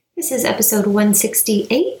This is episode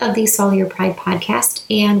 168 of the Swallow Your Pride podcast,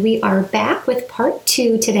 and we are back with part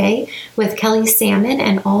 2 today with Kelly Salmon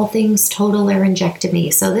and all things total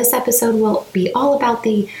laryngectomy. So this episode will be all about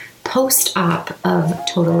the post-op of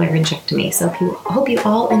total laryngectomy. So hope you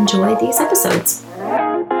all enjoy these episodes.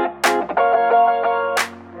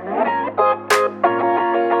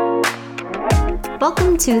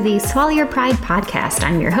 Welcome to the Swallow Your Pride podcast.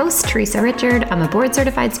 I'm your host, Teresa Richard. I'm a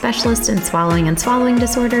board-certified specialist in swallowing and swallowing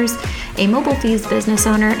disorders, a mobile fees business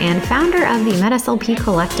owner, and founder of the MedSLP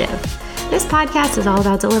Collective. This podcast is all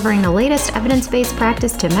about delivering the latest evidence-based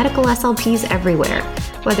practice to medical SLPs everywhere.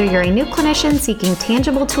 Whether you're a new clinician seeking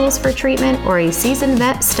tangible tools for treatment or a seasoned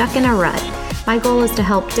vet stuck in a rut, my goal is to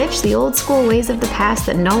help ditch the old school ways of the past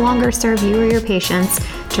that no longer serve you or your patients,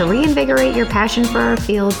 to reinvigorate your passion for our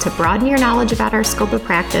field, to broaden your knowledge about our scope of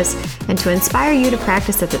practice, and to inspire you to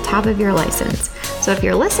practice at the top of your license. So if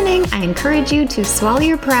you're listening, I encourage you to swallow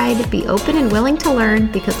your pride, be open and willing to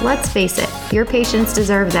learn, because let's face it, your patients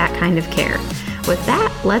deserve that kind of care. With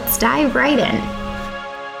that, let's dive right in.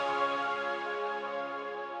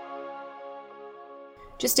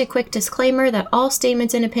 Just a quick disclaimer that all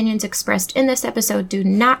statements and opinions expressed in this episode do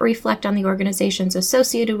not reflect on the organizations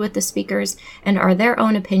associated with the speakers and are their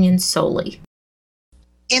own opinions solely.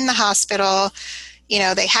 In the hospital,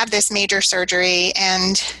 they have this major surgery,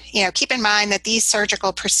 and, keep in mind that these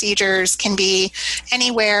surgical procedures can be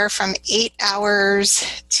anywhere from 8 hours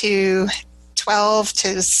to 12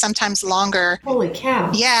 to sometimes longer. Holy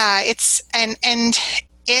cow. Yeah, and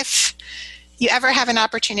if you ever have an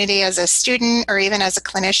opportunity as a student or even as a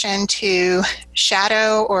clinician to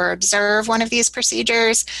shadow or observe one of these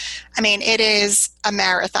procedures, it is a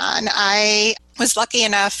marathon. I was lucky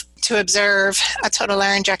enough to observe a total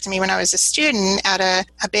laryngectomy when I was a student at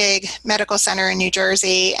a big medical center in New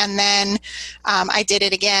Jersey. And then I did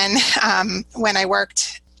it again when I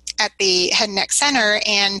worked at the head and neck center.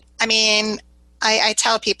 And I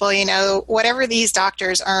tell people, whatever these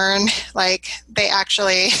doctors earn, they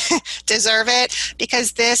actually deserve it,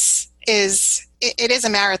 because it is a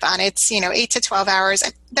marathon. It's, 8 to 12 hours.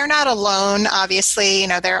 And they're not alone, obviously.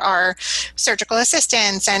 There are surgical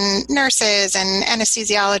assistants and nurses and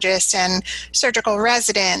anesthesiologists and surgical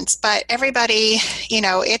residents, but everybody,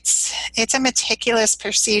 it's a meticulous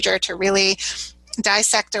procedure to really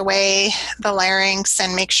dissect away the larynx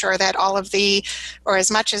and make sure that or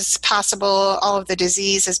as much as possible, all of the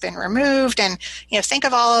disease has been removed. And, think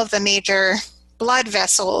of all of the major blood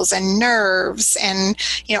vessels and nerves and,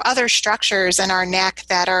 other structures in our neck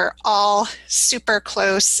that are all super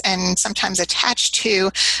close and sometimes attached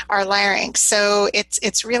to our larynx. So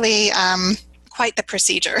it's really quite the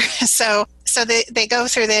procedure. So they go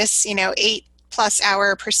through this, 8+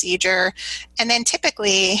 hour procedure. And then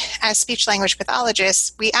typically, as speech language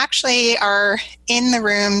pathologists, we actually are in the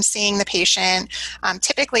room seeing the patient,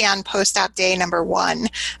 typically on post-op day number 1.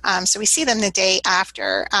 So we see them the day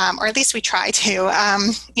after, or at least we try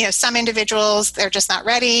to. Some individuals, they're just not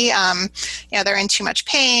ready. They're in too much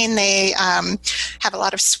pain. They have a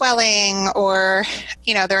lot of swelling, or,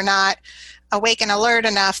 they're not awake and alert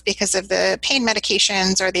enough because of the pain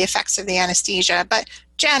medications or the effects of the anesthesia. But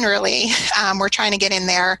generally, we're trying to get in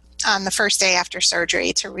there on the first day after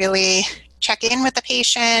surgery to really check in with the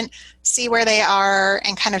patient, see where they are,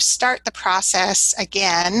 and kind of start the process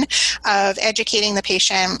again of educating the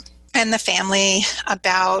patient and the family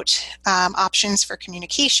about options for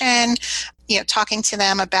communication, talking to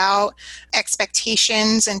them about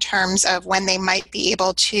expectations in terms of when they might be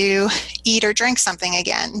able to eat or drink something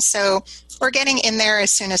again. So we're getting in there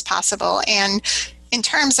as soon as possible. And in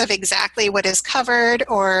terms of exactly what is covered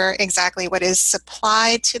or exactly what is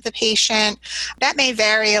supplied to the patient, that may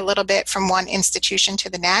vary a little bit from one institution to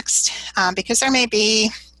the next, because there may be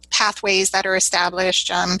pathways that are established,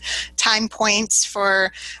 time points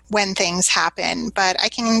for when things happen. But I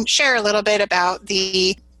can share a little bit about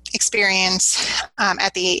the experience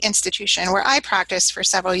at the institution where I practiced for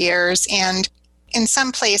several years. And in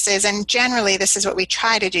some places, and generally this is what we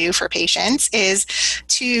try to do for patients, is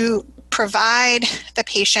to provide the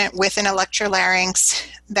patient with an electrolarynx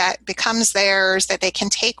that becomes theirs, that they can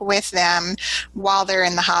take with them while they're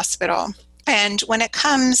in the hospital. And when it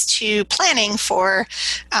comes to planning for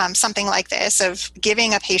something like this, of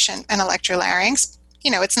giving a patient an electrolarynx,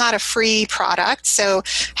 it's not a free product. So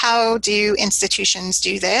how do institutions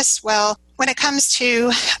do this? Well, when it comes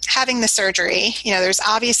to having the surgery, there's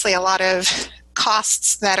obviously a lot of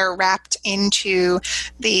costs that are wrapped into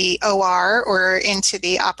the OR or into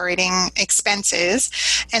the operating expenses.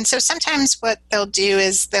 And so sometimes what they'll do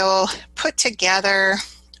is they'll put together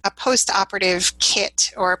a post-operative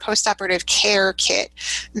kit or a post-operative care kit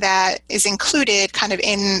that is included kind of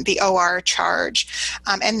in the OR charge.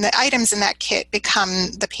 And the items in that kit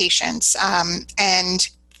become the patient's. And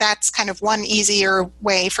that's kind of one easier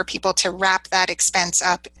way for people to wrap that expense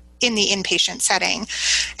up in the inpatient setting.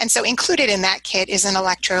 And so included in that kit is an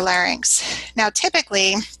electrolarynx. Now,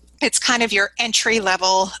 typically, it's kind of your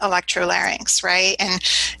entry-level electrolarynx, right? And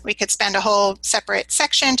we could spend a whole separate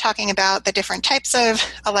section talking about the different types of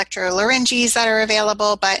electrolarynges that are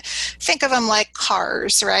available, but think of them like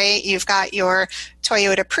cars, right? You've got your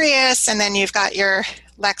Toyota Prius, and then you've got your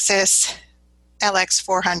Lexus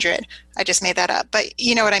LX400. I just made that up, but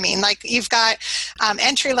you know what I mean. Like you've got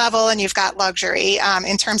entry level and you've got luxury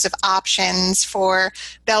in terms of options for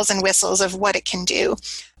bells and whistles of what it can do.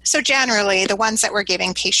 So generally, the ones that we're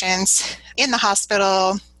giving patients in the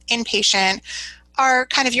hospital, inpatient, are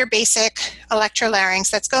kind of your basic electrolarynx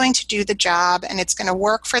that's going to do the job, and it's going to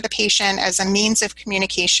work for the patient as a means of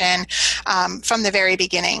communication from the very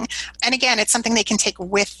beginning. And again, it's something they can take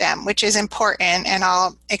with them, which is important, and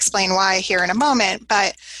I'll explain why here in a moment,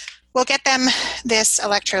 but we'll get them this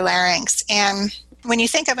electrolarynx. And when you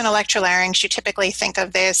think of an electrolarynx, you typically think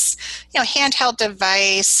of this, handheld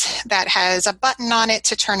device that has a button on it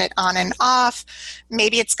to turn it on and off.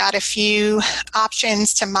 Maybe it's got a few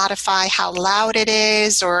options to modify how loud it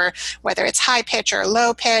is or whether it's high pitch or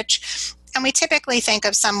low pitch. And we typically think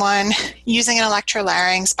of someone using an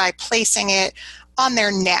electrolarynx by placing it on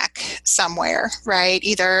their neck somewhere, right?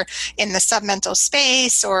 Either in the submental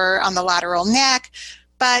space or on the lateral neck.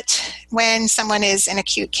 But when someone is in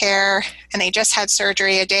acute care and they just had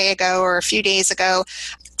surgery a day ago or a few days ago,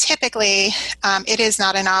 typically it is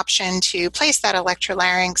not an option to place that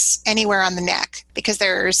electrolarynx anywhere on the neck because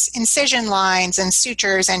there's incision lines and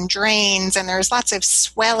sutures and drains and there's lots of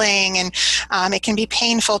swelling and it can be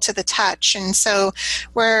painful to the touch. And so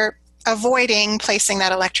we're avoiding placing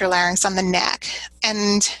that electrolarynx on the neck.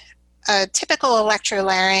 And a typical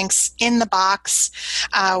electrolarynx in the box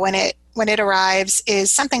when it arrives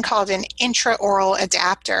is something called an intraoral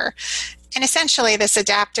adapter. And essentially this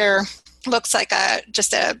adapter looks like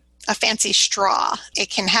just a fancy straw. It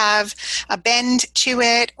can have a bend to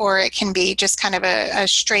it, or it can be just kind of a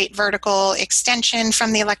straight vertical extension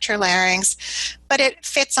from the electrolarynx, but it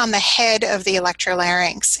fits on the head of the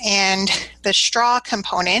electrolarynx. And the straw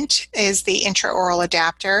component is the intraoral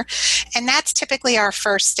adapter. And that's typically our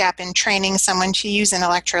first step in training someone to use an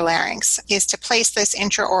electrolarynx, is to place this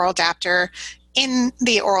intraoral adapter in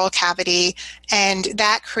the oral cavity, and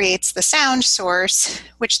that creates the sound source,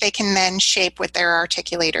 which they can then shape with their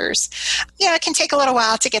articulators. It can take a little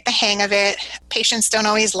while to get the hang of it. Patients don't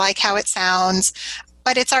always like how it sounds,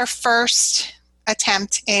 but it's our first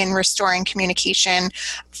attempt in restoring communication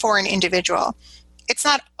for an individual. It's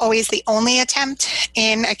not always the only attempt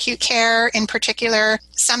in acute care in particular.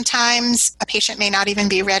 Sometimes a patient may not even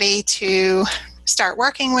be ready to start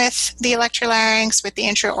working with the electrolarynx, with the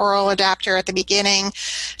intraoral adapter at the beginning.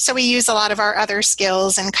 So we use a lot of our other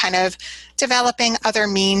skills in kind of developing other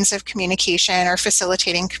means of communication or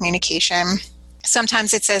facilitating communication.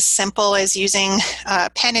 Sometimes it's as simple as using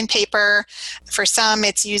pen and paper. For some,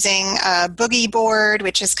 it's using a boogie board,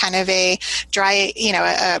 which is kind of a dry,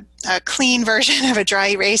 a clean version of a dry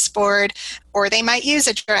erase board, or they might use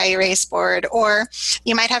a dry erase board, or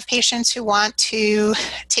you might have patients who want to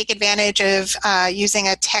take advantage of using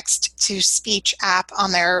a text-to-speech app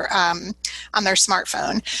on their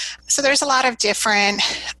smartphone. So there's a lot of different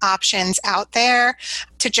options out there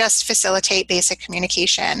to just facilitate basic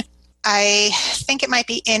communication. I think it might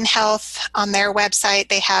be InHealth on their website.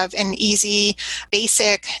 They have an easy,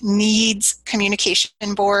 basic needs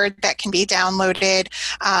communication board that can be downloaded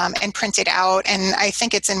and printed out. And I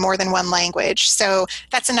think it's in more than one language. So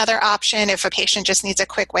that's another option if a patient just needs a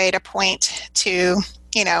quick way to point to,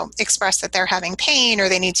 express that they're having pain or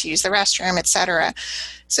they need to use the restroom, et cetera.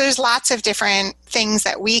 So there's lots of different things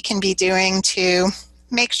that we can be doing to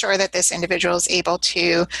make sure that this individual is able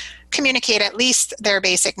to communicate at least their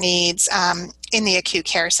basic needs in the acute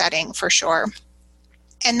care setting for sure.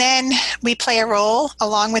 And then we play a role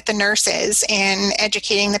along with the nurses in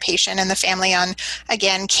educating the patient and the family on,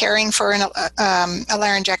 again, caring for a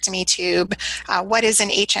laryngectomy tube. What is an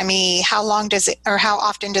HME? How long does it, or how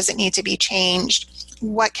often does it need to be changed?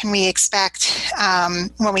 What can we expect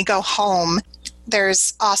when we go home?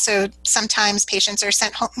 There's also sometimes patients are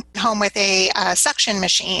sent home with a suction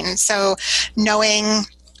machine. So knowing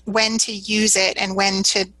when to use it and when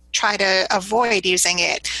to try to avoid using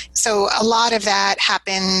it. So a lot of that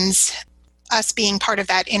happens, us being part of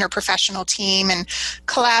that interprofessional team and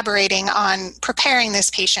collaborating on preparing this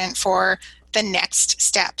patient for the next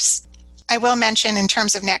steps. I will mention in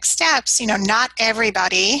terms of next steps, not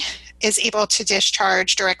everybody is able to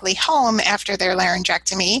discharge directly home after their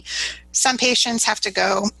laryngectomy. Some patients have to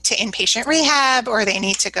go to inpatient rehab, or they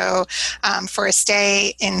need to go for a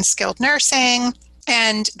stay in skilled nursing.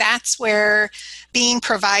 And that's where being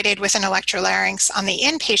provided with an electrolarynx on the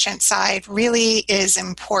inpatient side really is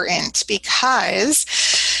important, because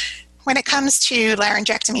when it comes to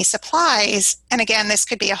laryngectomy supplies, and again, this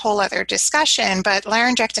could be a whole other discussion, but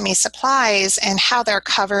laryngectomy supplies and how they're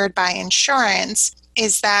covered by insurance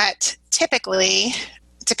is that typically,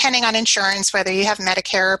 depending on insurance, whether you have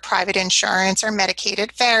Medicare or private insurance or Medicaid,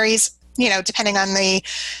 it varies, depending on the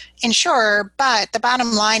insurer. But the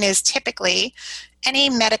bottom line is typically any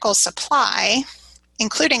medical supply,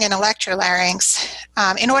 including an electrolarynx,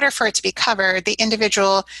 in order for it to be covered, the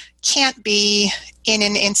individual can't be in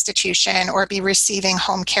an institution or be receiving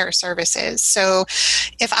home care services. So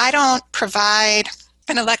if I don't provide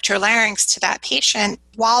an electrolarynx to that patient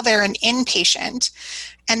while they're an inpatient,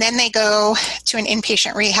 and then they go to an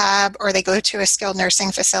inpatient rehab or they go to a skilled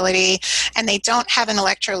nursing facility and they don't have an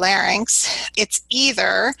electrolarynx, it's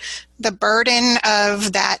either the burden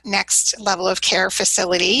of that next level of care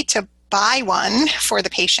facility to buy one for the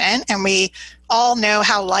patient, and we all know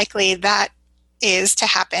how likely that is to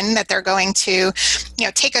happen, that they're going to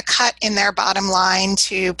take a cut in their bottom line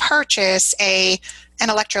to purchase an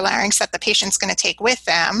electrolarynx that the patient's going to take with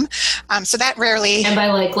them. So that rarely... And by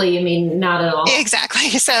likely, you mean not at all. Exactly.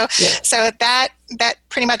 So that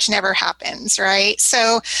pretty much never happens, right?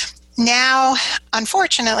 So now,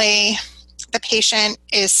 unfortunately, the patient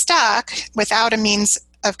is stuck without a means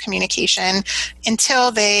of communication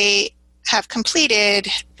until they have completed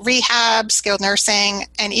rehab, skilled nursing,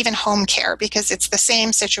 and even home care, because it's the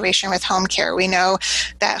same situation with home care. We know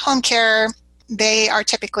that home care, they are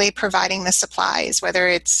typically providing the supplies, whether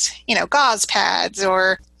it's, gauze pads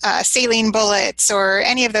or saline bullets or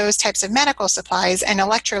any of those types of medical supplies, and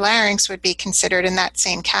electrolarynx would be considered in that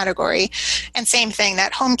same category. And same thing,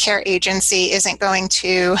 that home care agency isn't going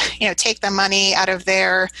to, take the money out of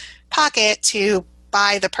their pocket to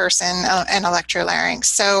buy the person an electrolarynx.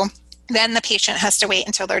 So then the patient has to wait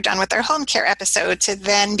until they're done with their home care episode to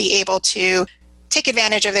then be able to take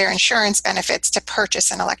advantage of their insurance benefits to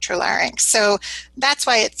purchase an electrolarynx. So that's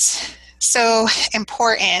why it's so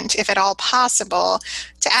important, if at all possible,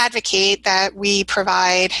 to advocate that we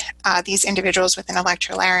provide these individuals with an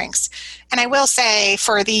electrolarynx. And I will say,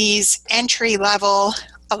 for these entry-level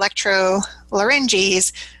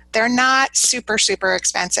electrolarynges, they're not super, super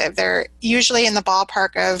expensive. They're usually in the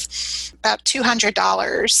ballpark of about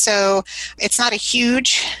 $200. So it's not a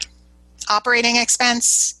huge operating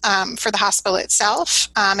expense for the hospital itself,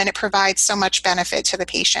 and it provides so much benefit to the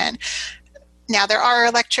patient. Now, there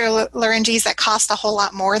are electrolarynges that cost a whole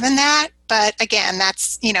lot more than that, but again,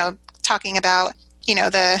 that's, talking about,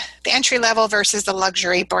 the entry level versus the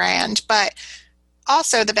luxury brand. But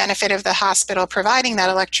also the benefit of the hospital providing that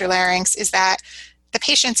electrolarynx is that the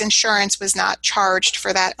patient's insurance was not charged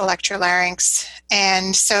for that electrolarynx.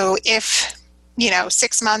 And so if,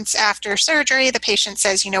 6 months after surgery, the patient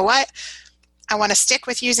says, you know what, I want to stick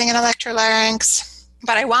with using an electrolarynx,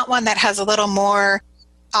 but I want one that has a little more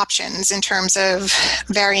options in terms of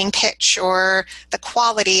varying pitch or the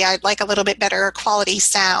quality, I'd like a little bit better quality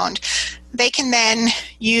sound. They can then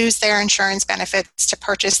use their insurance benefits to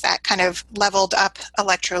purchase that kind of leveled up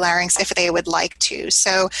electrolarynx if they would like to.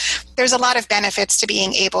 So there's a lot of benefits to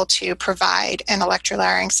being able to provide an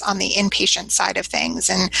electrolarynx on the inpatient side of things.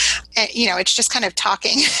 And it's just kind of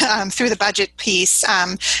talking through the budget piece.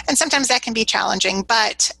 And sometimes that can be challenging,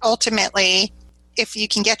 but ultimately, if you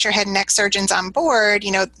can get your head and neck surgeons on board,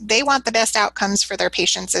 they want the best outcomes for their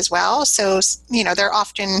patients as well. So, they're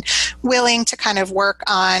often willing to kind of work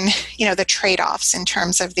on, the trade-offs in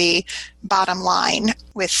terms of the bottom line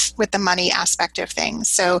with the money aspect of things.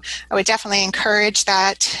 So I would definitely encourage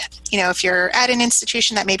that, if you're at an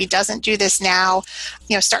institution that maybe doesn't do this now,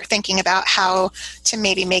 start thinking about how to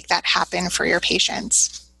maybe make that happen for your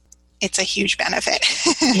patients. It's a huge benefit.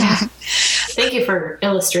 Yeah. Thank you for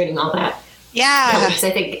illustrating all that. Yeah. Because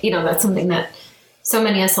I think, that's something that so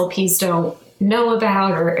many SLPs don't know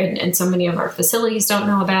about, and so many of our facilities don't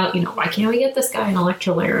know about. Why can't we get this guy an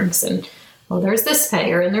electrolarynx? And, well, there's this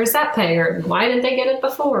payer and there's that payer, and why didn't they get it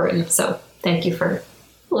before? And so thank you for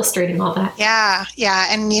illustrating all that. Yeah.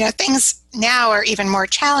 And, things now are even more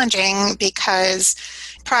challenging because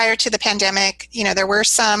prior to the pandemic, there were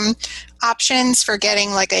some options for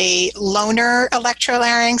getting like a loaner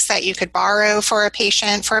electrolarynx that you could borrow for a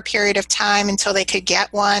patient for a period of time until they could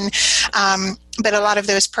get one. But a lot of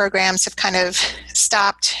those programs have kind of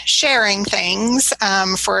stopped sharing things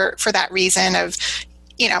for that reason of,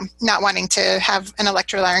 not wanting to have an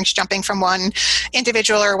electrolarynx jumping from one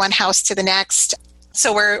individual or one house to the next.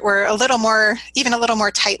 So we're even a little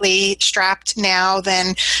more tightly strapped now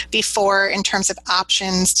than before in terms of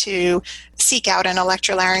options to seek out an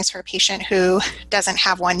electrolarynx for a patient who doesn't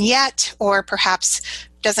have one yet, or perhaps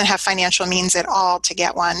doesn't have financial means at all to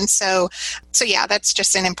get one. So yeah, that's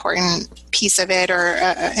just an important piece of it, or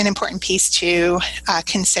an important piece to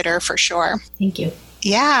consider for sure. Thank you.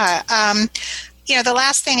 Yeah. The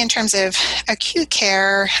last thing in terms of acute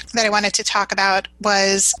care that I wanted to talk about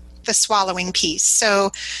was the swallowing piece.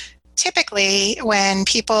 So typically when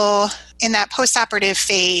people in that postoperative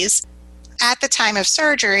phase, at the time of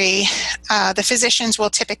surgery, the physicians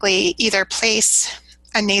will typically either place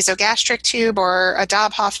a nasogastric tube or a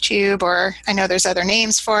Dobhoff tube, or I know there's other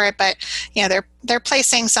names for it, but they're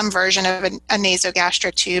placing some version of a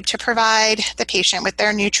nasogastric tube to provide the patient with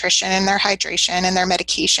their nutrition and their hydration and their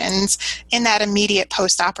medications in that immediate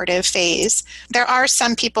postoperative phase. There are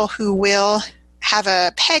some people who will have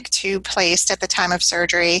a PEG tube placed at the time of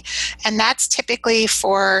surgery, and that's typically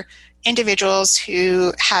for individuals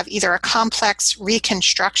who have either a complex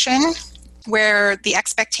reconstruction where the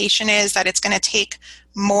expectation is that it's going to take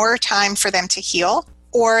more time for them to heal,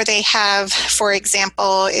 or they have, for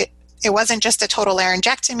example, it wasn't just a total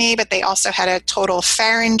laryngectomy, but they also had a total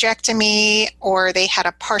pharyngectomy, or they had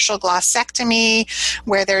a partial glossectomy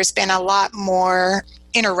where there's been a lot more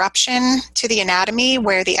interruption to the anatomy,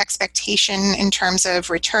 where the expectation in terms of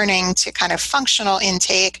returning to kind of functional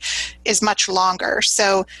intake is much longer.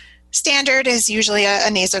 So standard is usually a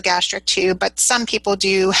nasogastric tube, but some people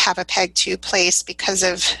do have a PEG tube placed because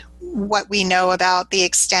of what we know about the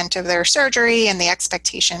extent of their surgery and the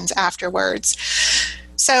expectations afterwards.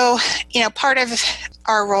 So, part of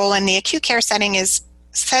our role in the acute care setting is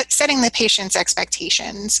setting the patient's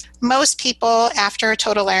expectations. Most people after a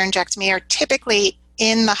total laryngectomy are typically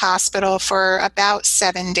in the hospital for about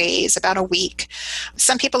 7 days, about a week.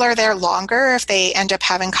 Some people are there longer if they end up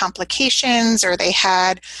having complications, or they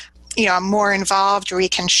had a more involved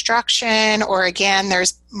reconstruction, or again,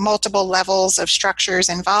 there's multiple levels of structures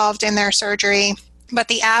involved in their surgery. But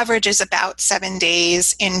the average is about 7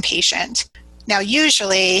 days inpatient. Now,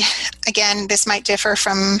 usually, again, this might differ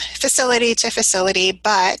from facility to facility,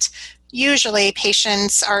 but usually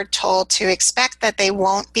patients are told to expect that they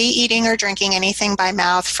won't be eating or drinking anything by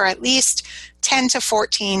mouth for at least 10 to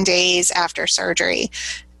 14 days after surgery.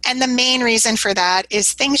 And the main reason for that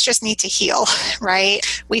is things just need to heal, right?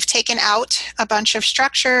 We've taken out a bunch of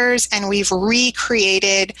structures and we've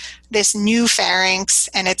recreated this new pharynx,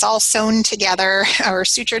 and it's all sewn together or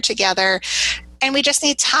sutured together. And we just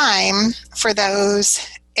need time for those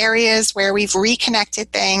areas where we've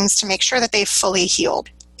reconnected things to make sure that they've fully healed.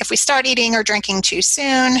 If we start eating or drinking too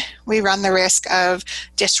soon, we run the risk of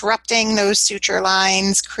disrupting those suture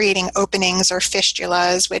lines, creating openings or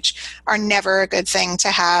fistulas, which are never a good thing to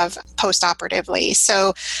have postoperatively.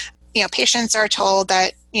 So, patients are told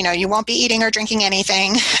that, you won't be eating or drinking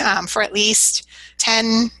anything for at least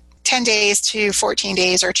 10 days to 14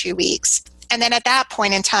 days or 2 weeks. And then at that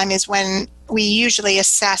point in time is when we usually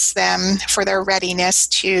assess them for their readiness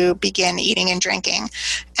to begin eating and drinking.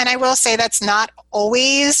 And I will say that's not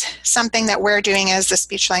always something that we're doing as the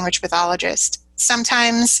speech-language pathologist.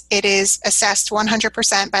 Sometimes it is assessed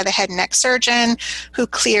 100% by the head and neck surgeon, who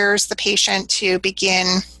clears the patient to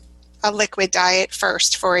begin a liquid diet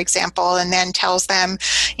first, for example, and then tells them,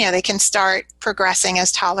 they can start progressing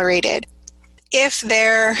as tolerated. If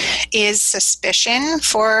there is suspicion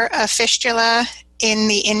for a fistula in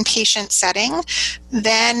the inpatient setting,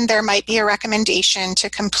 then there might be a recommendation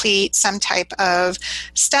to complete some type of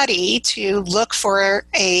study to look for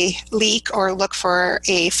a leak or look for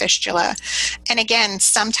a fistula. And again,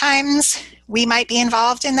 sometimes we might be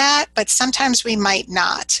involved in that, but sometimes we might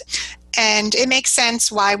not. And it makes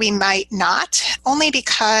sense why we might not, only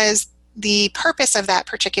because the purpose of that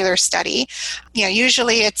particular study,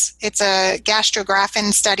 usually it's a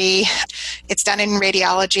gastrographin study. It's done in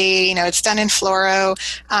radiology, it's done in fluoro,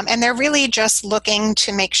 and they're really just looking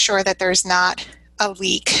to make sure that there's not a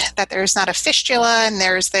leak, that there's not a fistula, and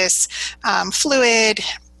there's this fluid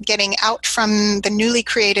getting out from the newly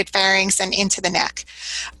created pharynx and into the neck.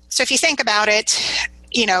 So if you think about it,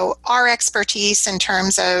 our expertise in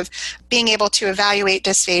terms of being able to evaluate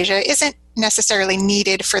dysphagia isn't necessarily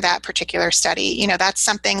needed for that particular study. That's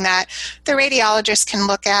something that the radiologist can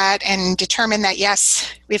look at and determine that, yes,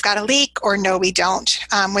 we've got a leak, or no, we don't,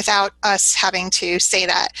 without us having to say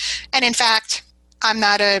that. And in fact, I'm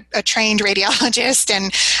not a trained radiologist,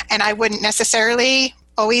 and I wouldn't necessarily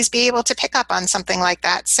always be able to pick up on something like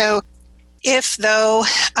that. So if though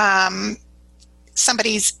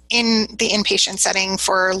somebody's in the inpatient setting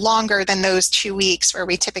for longer than those 2 weeks where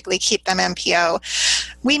we typically keep them MPO,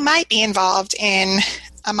 we might be involved in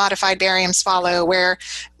a modified barium swallow where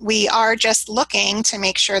we are just looking to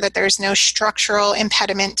make sure that there's no structural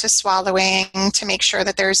impediment to swallowing, to make sure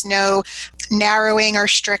that there's no narrowing or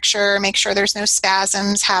stricture, make sure there's no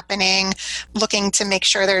spasms happening, looking to make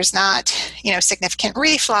sure there's not, significant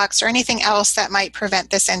reflux or anything else that might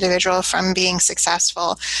prevent this individual from being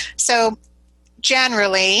successful. So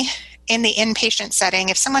generally, in the inpatient setting,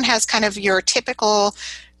 if someone has kind of your typical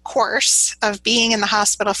course of being in the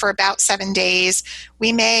hospital for about 7 days,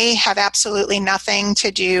 we may have absolutely nothing to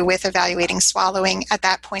do with evaluating swallowing at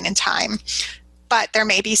that point in time. But there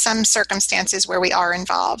may be some circumstances where we are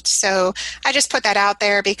involved. So I just put that out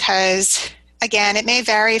there because, again, it may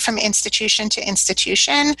vary from institution to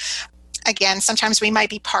institution. Again, sometimes we might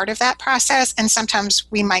be part of that process and sometimes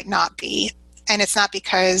we might not be. And it's not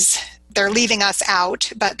because they're leaving us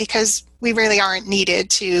out, but because we really aren't needed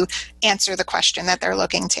to answer the question that they're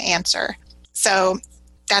looking to answer. So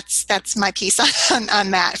that's my piece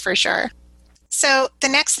on that for sure. So the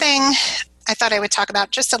next thing I thought I would talk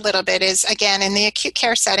about just a little bit is, again, in the acute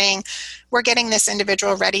care setting, we're getting this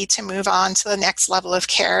individual ready to move on to the next level of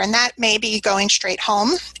care. And that may be going straight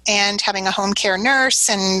home and having a home care nurse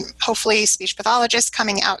and hopefully speech pathologist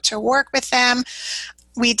coming out to work with them.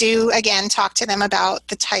 We do, again, talk to them about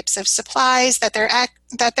the types of supplies that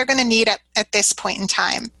they're going to need at this point in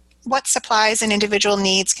time. What supplies an individual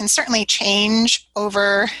needs can certainly change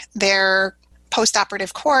over their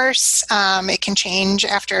post-operative course. It can change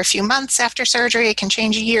after a few months after surgery. It can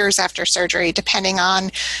change years after surgery, depending on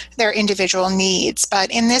their individual needs. But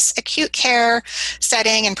in this acute care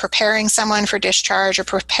setting and preparing someone for discharge or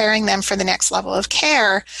preparing them for the next level of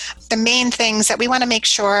care, the main things that we want to make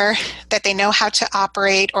sure that they know how to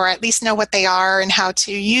operate, or at least know what they are and how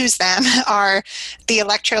to use them, are the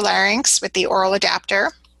electrolarynx with the oral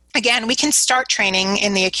adapter. Again, we can start training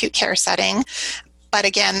in the acute care setting, but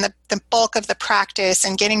again, the bulk of the practice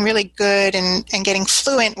and getting really good and getting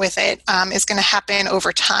fluent with it is going to happen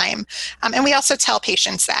over time. And we also tell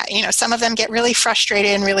patients that, some of them get really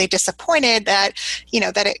frustrated and really disappointed that,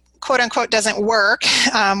 that it quote unquote doesn't work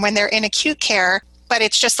when they're in acute care. But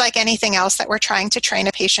it's just like anything else that we're trying to train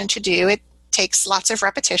a patient to do. It takes lots of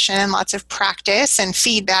repetition and lots of practice and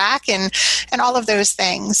feedback and all of those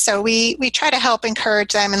things. So we try to help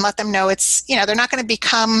encourage them and let them know it's, they're not going to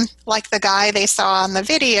become like the guy they saw on the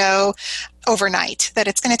video overnight, that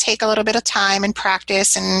it's going to take a little bit of time and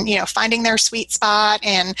practice and, finding their sweet spot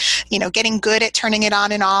and, getting good at turning it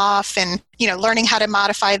on and off and, learning how to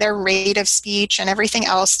modify their rate of speech and everything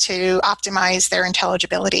else to optimize their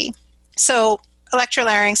intelligibility. So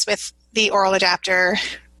electrolarynx with the oral adapter,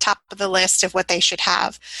 top of the list of what they should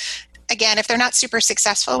have. Again, if they're not super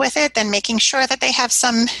successful with it, then making sure that they have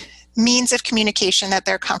some means of communication that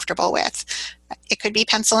they're comfortable with. It could be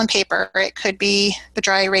pencil and paper, it could be the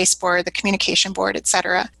dry erase board, the communication board,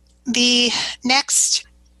 etc. The next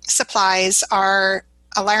supplies are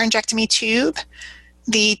a laryngectomy tube,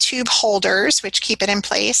 the tube holders, which keep it in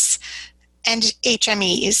place, and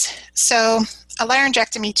HMEs. So a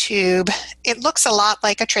laryngectomy tube, it looks a lot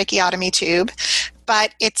like a tracheotomy tube,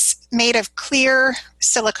 but it's made of clear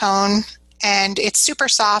silicone and it's super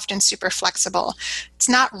soft and super flexible. It's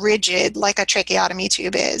not rigid like a tracheotomy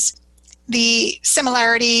tube is. The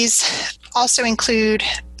similarities also include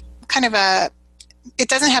it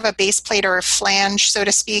doesn't have a base plate or a flange, so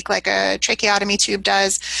to speak, like a tracheotomy tube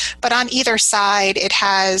does, but on either side it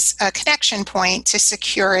has a connection point to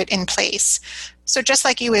secure it in place. So just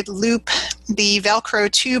like you would loop the Velcro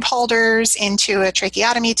tube holders into a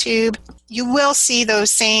tracheotomy tube, you will see those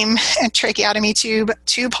same tracheotomy tube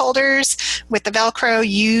holders with the Velcro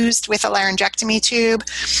used with a laryngectomy tube.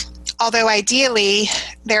 Although ideally,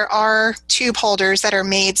 there are tube holders that are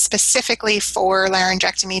made specifically for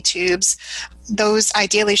laryngectomy tubes. Those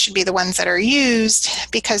ideally should be the ones that are used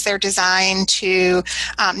because they're designed to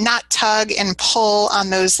not tug and pull on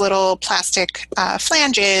those little plastic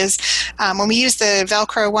flanges. When we use the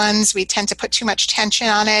Velcro ones, we tend to put too much tension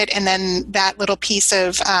on it, and then that little piece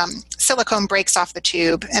of silicone breaks off the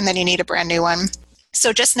tube, and then you need a brand new one.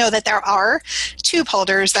 So just know that there are tube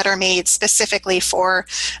holders that are made specifically for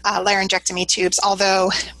laryngectomy tubes,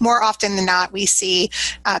 although more often than not we see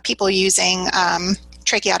people using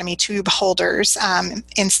tracheotomy tube holders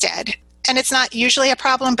instead. And it's not usually a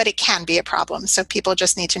problem, but it can be a problem. So people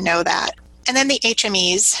just need to know that. And then the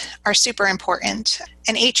HMEs are super important.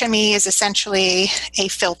 An HME is essentially a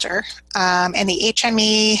filter, and the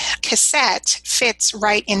HME cassette fits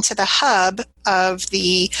right into the hub of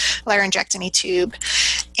the laryngectomy tube.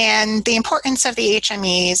 And the importance of the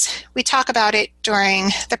HMEs, we talk about it during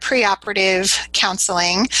the preoperative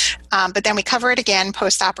counseling, but then we cover it again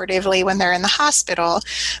postoperatively when they're in the hospital.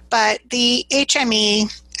 But the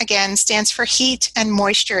HME, again, stands for heat and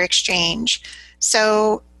moisture exchange.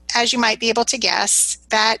 So as you might be able to guess,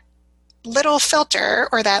 that little filter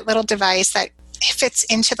or that little device that fits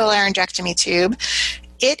into the laryngectomy tube,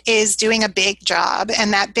 it is doing a big job.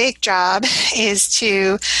 And that big job is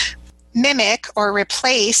to mimic or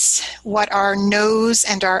replace what our nose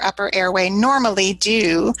and our upper airway normally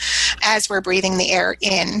do as we're breathing the air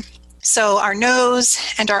in. So our nose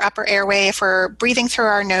and our upper airway, if we're breathing through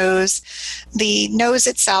our nose, the nose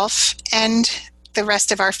itself and the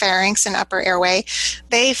rest of our pharynx and upper airway,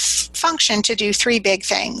 they function to do three big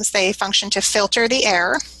things. They function to filter the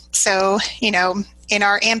air. So, in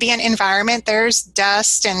our ambient environment, there's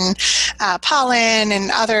dust and pollen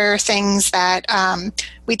and other things that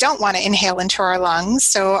we don't want to inhale into our lungs.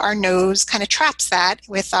 So our nose kind of traps that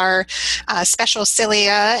with our special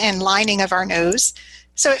cilia and lining of our nose.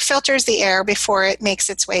 So it filters the air before it makes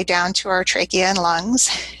its way down to our trachea and lungs.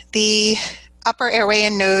 The upper airway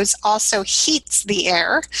and nose also heats the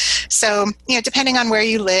air. So, depending on where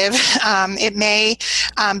you live, it may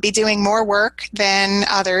be doing more work than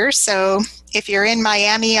others. So if you're in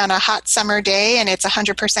Miami on a hot summer day and it's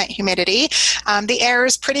 100% humidity, the air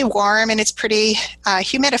is pretty warm and it's pretty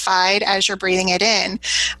humidified as you're breathing it in.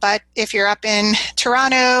 But if you're up in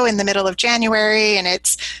Toronto in the middle of January and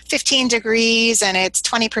it's 15 degrees and it's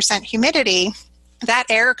 20% humidity, that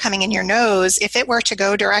air coming in your nose, if it were to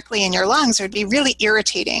go directly in your lungs, it would be really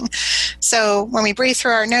irritating. So when we breathe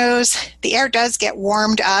through our nose, the air does get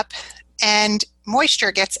warmed up and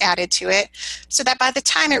moisture gets added to it, so that by the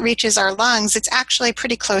time it reaches our lungs, it's actually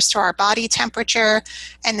pretty close to our body temperature,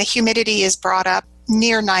 and the humidity is brought up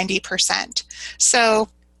near 90%. So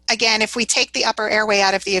again, if we take the upper airway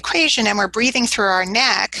out of the equation and we're breathing through our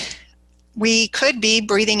neck, we could be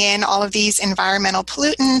breathing in all of these environmental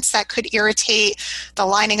pollutants that could irritate the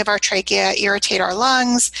lining of our trachea, irritate our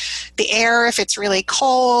lungs. The air, if it's really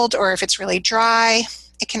cold or if it's really dry,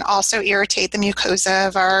 it can also irritate the mucosa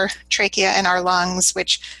of our trachea and our lungs,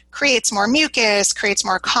 which creates more mucus, creates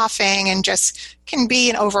more coughing, and just can be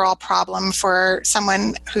an overall problem for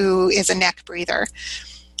someone who is a neck breather.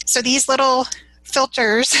 So these little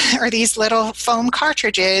filters or these little foam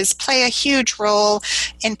cartridges play a huge role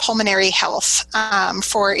in pulmonary health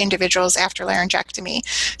for individuals after laryngectomy.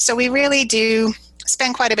 So we really do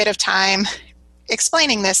spend quite a bit of time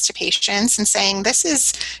explaining this to patients and saying this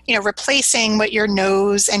is, replacing what your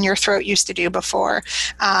nose and your throat used to do before.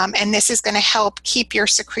 And this is going to help keep your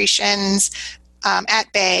secretions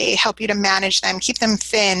at bay, help you to manage them, keep them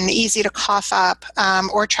thin, easy to cough up,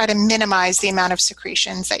 or try to minimize the amount of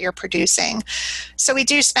secretions that you're producing. So we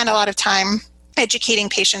do spend a lot of time educating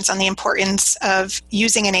patients on the importance of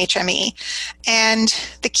using an HME. And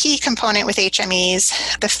the key component with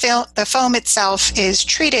HMEs, the foam itself is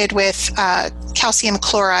treated with calcium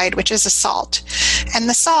chloride, which is a salt. And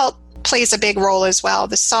the salt plays a big role as well.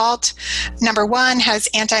 The salt, number one, has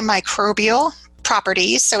antimicrobial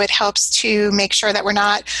properties, so it helps to make sure that we're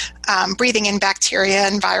not breathing in bacteria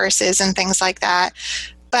and viruses and things like that.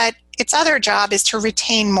 But its other job is to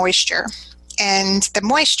retain moisture. And the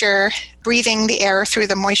moisture, breathing the air through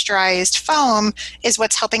the moisturized foam, is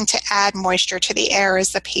what's helping to add moisture to the air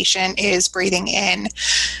as the patient is breathing in.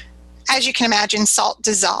 As you can imagine, salt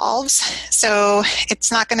dissolves, so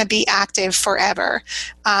it's not going to be active forever.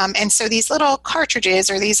 And so these little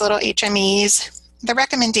cartridges or these little HMEs, the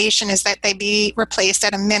recommendation is that they be replaced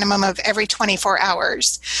at a minimum of every 24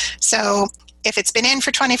 hours. So if it's been in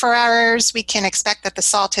for 24 hours, we can expect that the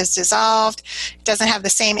salt has dissolved. It doesn't have the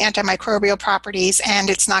same antimicrobial properties,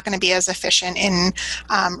 and it's not going to be as efficient in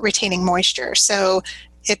retaining moisture. So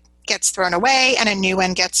it gets thrown away and a new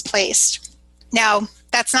one gets placed. Now,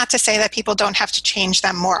 that's not to say that people don't have to change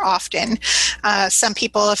them more often. Some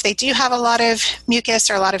people, if they do have a lot of mucus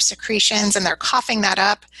or a lot of secretions and they're coughing that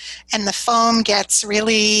up and the foam gets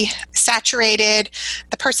really saturated,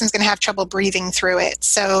 the person's going to have trouble breathing through it.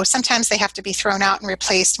 So sometimes they have to be thrown out and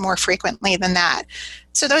replaced more frequently than that.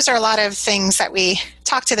 So those are a lot of things that we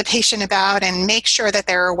talk to the patient about and make sure that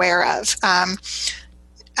they're aware of.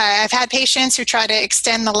 I've had patients who try to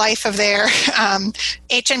extend the life of their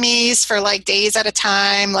HMEs for like days at a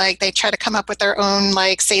time. Like they try to come up with their own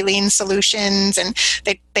like saline solutions, and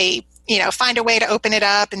they find a way to open it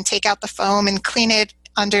up and take out the foam and clean it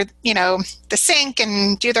under the sink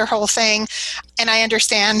and do their whole thing. And I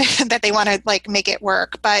understand that they want to like make it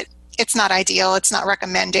work, but it's not ideal. It's not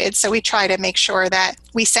recommended. So we try to make sure that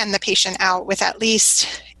we send the patient out with at least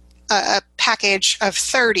a package of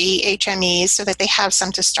 30 HMEs so that they have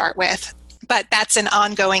some to start with. But that's an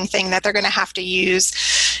ongoing thing that they're going to have to use,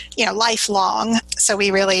 lifelong. So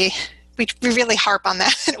we really harp on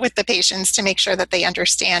that with the patients to make sure that they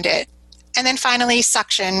understand it. And then finally,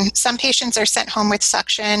 suction. Some patients are sent home with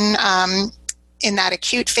suction in that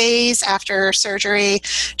acute phase after surgery,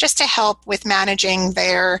 just to help with managing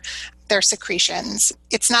their secretions.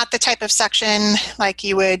 It's not the type of suction like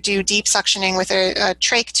you would do deep suctioning with a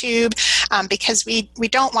trach tube, because we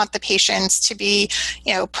don't want the patients to be,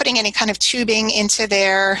 putting any kind of tubing into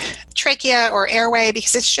their trachea or airway,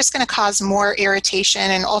 because it's just going to cause more irritation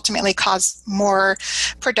and ultimately cause more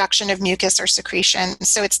production of mucus or secretion.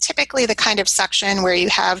 So it's typically the kind of suction where you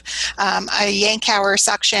have a Yankauer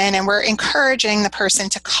suction, and we're encouraging the person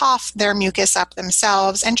to cough their mucus up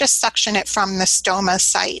themselves and just suction it from the stoma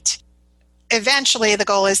site. Eventually, the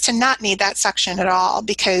goal is to not need that suction at all,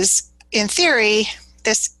 because in theory,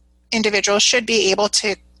 this individual should be able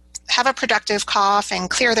to have a productive cough and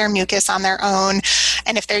clear their mucus on their own.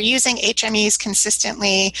 And if they're using HMEs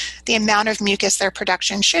consistently, the amount of mucus their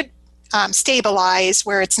production should stabilize,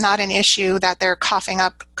 where it's not an issue that they're coughing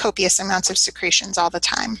up copious amounts of secretions all the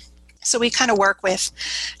time. So we kind of work with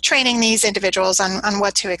training these individuals on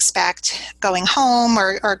what to expect going home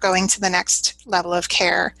or going to the next level of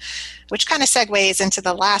care, which kind of segues into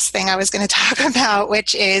the last thing I was going to talk about,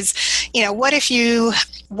 which is, what if you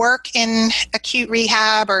work in acute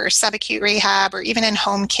rehab or subacute rehab or even in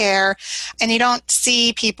home care, and you don't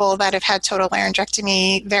see people that have had total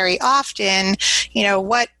laryngectomy very often?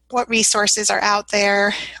 What resources are out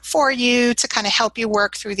there for you to kind of help you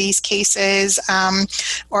work through these cases,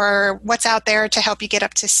 or what's out there to help you get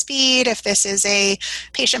up to speed if this is a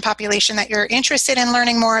patient population that you're interested in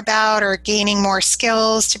learning more about or gaining more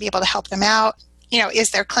skills to be able to help them out.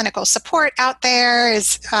 Is there clinical support out there?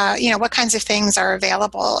 What kinds of things are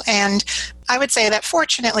available? And I would say that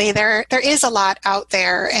fortunately there is a lot out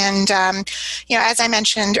there. And, as I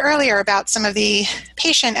mentioned earlier about some of the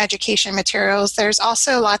patient education materials, there's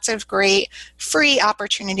also lots of great free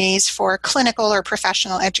opportunities for clinical or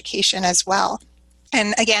professional education as well.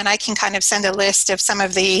 And again, I can kind of send a list of some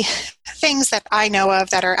of the things that I know of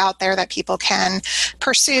that are out there that people can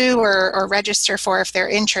pursue or register for if they're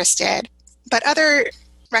interested. But other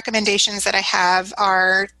recommendations that I have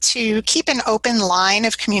are to keep an open line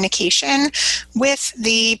of communication with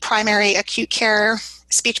the primary acute care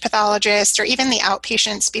speech pathologist or even the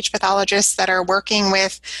outpatient speech pathologists that are working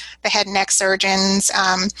with the head and neck surgeons,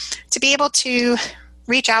 to be able to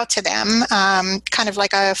reach out to them, kind of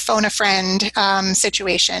like a phone a friend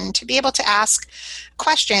situation, to be able to ask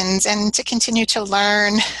questions and to continue to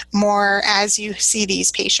learn more as you see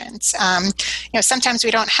these patients. Sometimes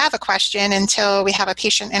we don't have a question until we have a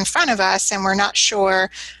patient in front of us and we're not sure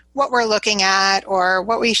what we're looking at or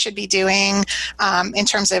what we should be doing in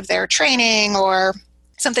terms of their training, or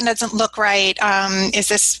something doesn't look right. Is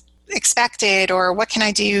this expected, or what can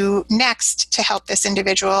I do next to help this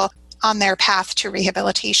individual on their path to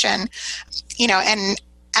rehabilitation? And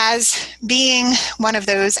as being one of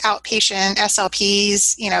those outpatient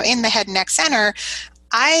SLPs, in the head and neck center,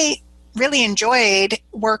 I really enjoyed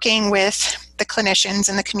working with the clinicians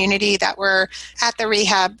in the community that were at the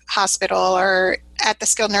rehab hospital or at the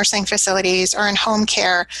skilled nursing facilities or in home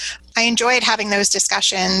care. I enjoyed having those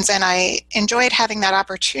discussions, and I enjoyed having that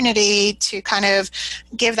opportunity to kind of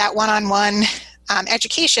give that one-on-one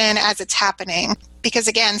education as it's happening. Because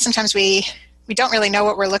again, sometimes we don't really know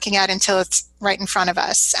what we're looking at until it's right in front of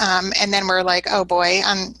us. And then we're like, oh boy,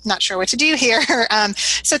 I'm not sure what to do here.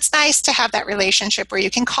 So it's nice to have that relationship where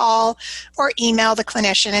you can call or email the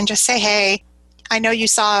clinician and just say, hey, I know you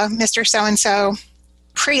saw Mr. So-and-so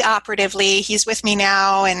pre-operatively. He's with me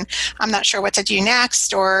now, and I'm not sure what to do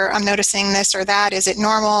next, or I'm noticing this or that. Is it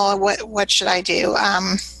normal? What should I do?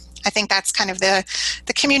 I think that's kind of the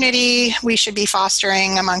community we should be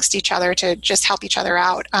fostering amongst each other to just help each other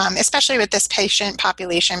out, especially with this patient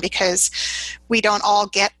population, because we don't all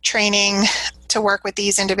get training to work with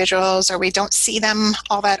these individuals, or we don't see them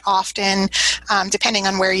all that often, depending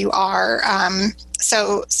on where you are.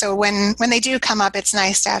 So when they do come up, it's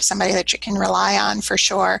nice to have somebody that you can rely on for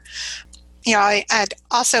sure. I'd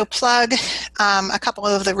also plug a couple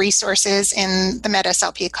of the resources in the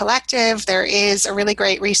MedSLP Collective. There is a really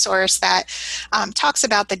great resource that talks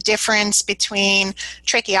about the difference between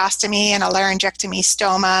tracheostomy and a laryngectomy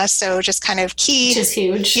stoma. So just kind of key. Which is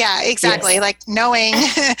huge. Yeah, exactly. Yes. Like knowing,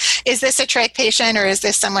 is this a trach patient or is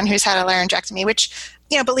this someone who's had a laryngectomy, which,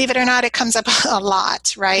 believe it or not, it comes up a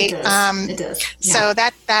lot, right? It does. Yeah. So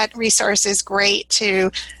that resource is great to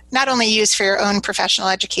not only use for your own professional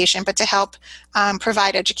education, but to help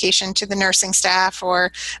provide education to the nursing staff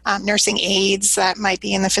or nursing aides that might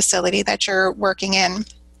be in the facility that you're working in.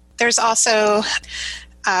 There's also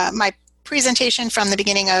my presentation from the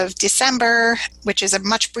beginning of December, which is a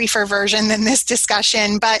much briefer version than this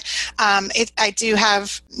discussion, but I do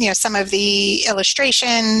have some of the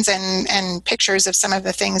illustrations and pictures of some of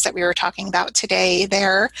the things that we were talking about today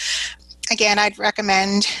there. Again, I'd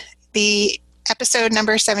recommend the episode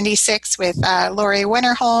number 76 with Lori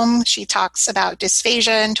Winterholm. She talks about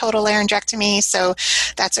dysphagia and total laryngectomy, so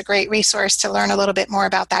that's a great resource to learn a little bit more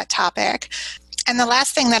about that topic. And the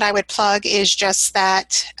last thing that I would plug is just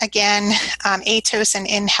that, again, Atos and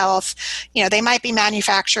InHealth, they might be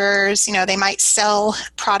manufacturers, they might sell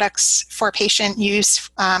products for patient use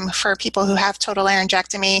for people who have total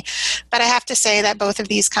laryngectomy. But I have to say that both of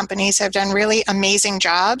these companies have done really amazing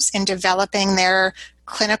jobs in developing their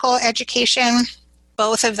clinical education.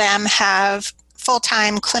 Both of them have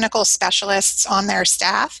full-time clinical specialists on their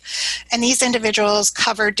staff, and these individuals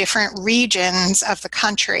cover different regions of the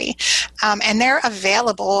country, and they're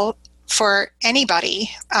available for anybody,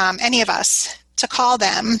 any of us, to call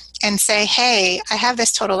them and say, hey, I have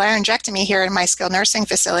this total laryngectomy here in my skilled nursing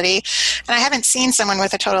facility, and I haven't seen someone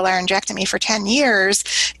with a total laryngectomy for 10 years,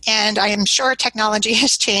 and I am sure technology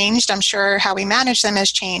has changed. I'm sure how we manage them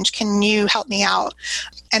has changed. Can you help me out?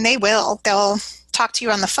 And they will. They'll talk to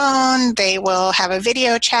you on the phone. They will have a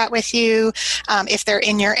video chat with you. If they're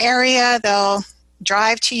in your area, they'll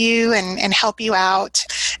drive to you and help you out.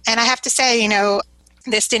 And I have to say,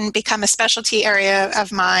 this didn't become a specialty area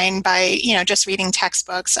of mine by, just reading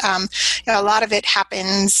textbooks. A lot of it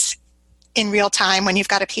happens in real time when you've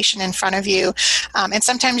got a patient in front of you. And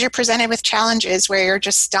sometimes you're presented with challenges where you're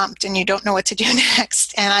just stumped and you don't know what to do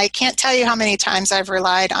next. And I can't tell you how many times I've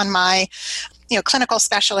relied on my clinical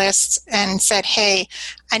specialists and said, hey,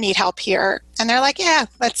 I need help here. And they're like, yeah,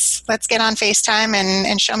 let's get on FaceTime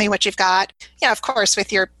and show me what you've got. Of course,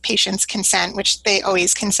 with your patient's consent, which they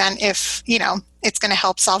always consent if, it's going to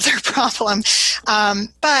help solve their problem.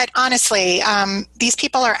 But honestly, these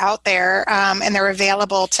people are out there and they're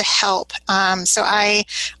available to help. So I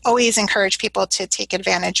always encourage people to take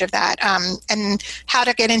advantage of that. And how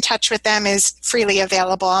to get in touch with them is freely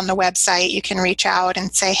available on the website. You can reach out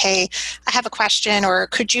and say, hey, I have a question, or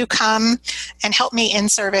could you come and help me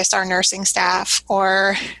in-service our nursing staff?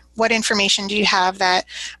 Or what information do you have that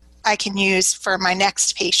I can use for my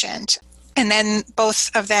next patient? And then both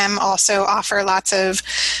of them also offer lots of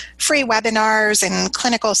free webinars and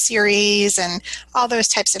clinical series and all those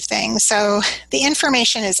types of things. So the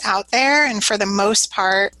information is out there, and for the most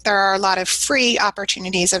part, there are a lot of free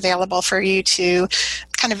opportunities available for you to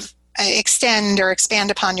kind of extend or expand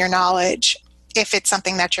upon your knowledge, if it's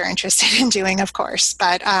something that you're interested in doing, of course.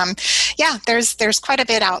 But there's quite a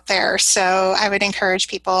bit out there. So I would encourage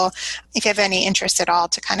people, if you have any interest at all,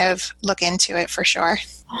 to kind of look into it for sure.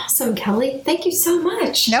 Awesome, Kelly. Thank you so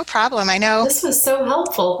much. No problem. I know. This was so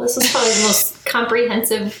helpful. This was probably the most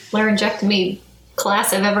comprehensive laryngectomy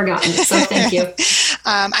class I've ever gotten. So thank you.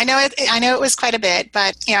 I know it was quite a bit,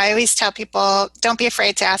 but I always tell people, don't be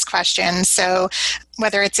afraid to ask questions. So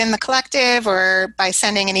whether it's in the collective or by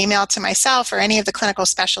sending an email to myself or any of the clinical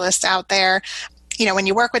specialists out there, when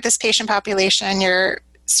you work with this patient population, you're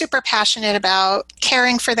super passionate about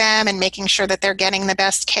caring for them and making sure that they're getting the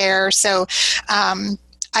best care. So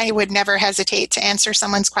I would never hesitate to answer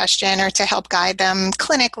someone's question or to help guide them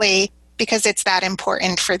clinically, because it's that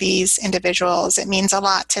important for these individuals. It means a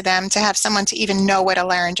lot to them to have someone to even know what a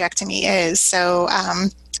laryngectomy is. So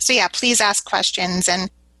please ask questions. And,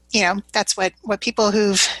 that's what people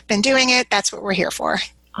who've been doing it, that's what we're here for.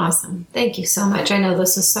 Awesome. Thank you so much. I know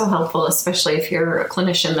this is so helpful, especially if you're a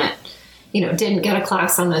clinician that, didn't get a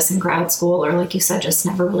class on this in grad school, or like you said, just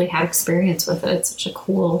never really had experience with it. It's such a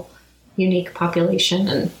cool, unique population.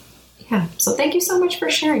 And so thank you so much for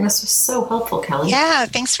sharing. This was so helpful, Kelly. Yeah,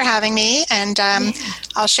 thanks for having me. And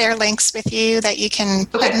I'll share links with you that you can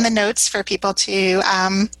put in the notes for people to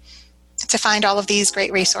find all of these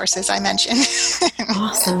great resources I mentioned.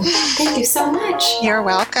 Awesome. Thank you so much. You're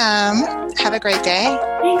welcome. Have a great day.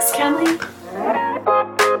 Thanks, Kelly.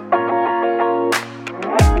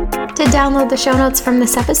 To download the show notes from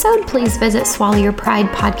this episode, please visit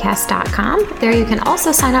swallowyourpridepodcast.com. There you can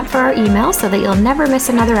also sign up for our email so that you'll never miss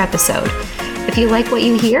another episode. If you like what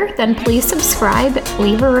you hear, then please subscribe,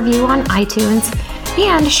 leave a review on iTunes,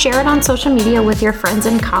 and share it on social media with your friends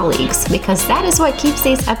and colleagues, because that is what keeps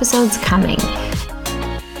these episodes coming.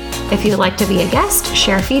 If you'd like to be a guest,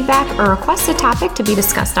 share feedback, or request a topic to be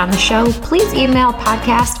discussed on the show, please email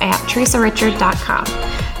podcast@teresarichard.com.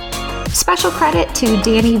 Special credit to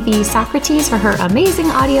Danny V. Socrates for her amazing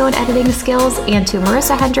audio and editing skills, and to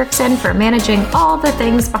Marissa Hendrickson for managing all the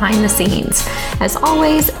things behind the scenes. As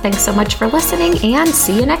always, thanks so much for listening, and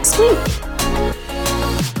see you next week.